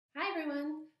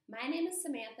everyone, my name is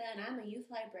Samantha and I'm a youth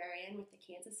librarian with the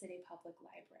Kansas City Public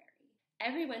Library.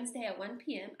 Every Wednesday at 1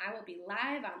 p.m. I will be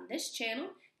live on this channel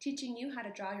teaching you how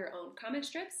to draw your own comic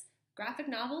strips, graphic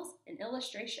novels, and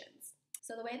illustrations.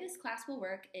 So the way this class will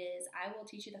work is I will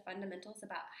teach you the fundamentals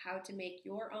about how to make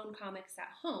your own comics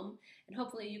at home, and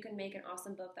hopefully you can make an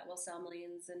awesome book that will sell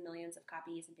millions and millions of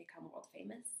copies and become world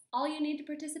famous. All you need to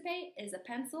participate is a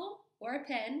pencil or a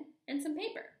pen and some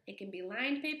paper. It can be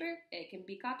lined paper, it can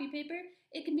be copy paper,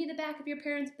 it can be the back of your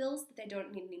parents' bills that they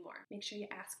don't need anymore. Make sure you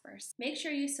ask first. Make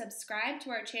sure you subscribe to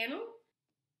our channel,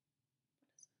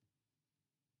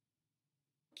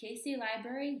 KC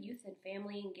Library Youth and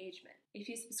Family Engagement. If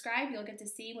you subscribe, you'll get to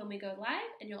see when we go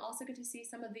live, and you'll also get to see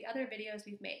some of the other videos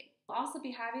we've made. We'll also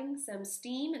be having some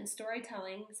STEAM and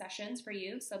storytelling sessions for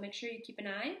you, so make sure you keep an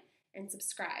eye and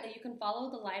subscribe. You can follow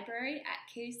the library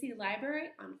at KC Library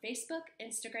on Facebook,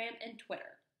 Instagram, and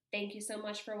Twitter. Thank you so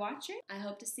much for watching. I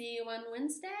hope to see you on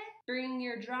Wednesday. Bring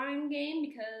your drawing game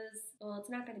because, well, it's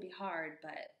not going to be hard,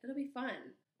 but it'll be fun.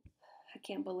 I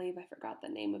can't believe I forgot the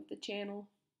name of the channel.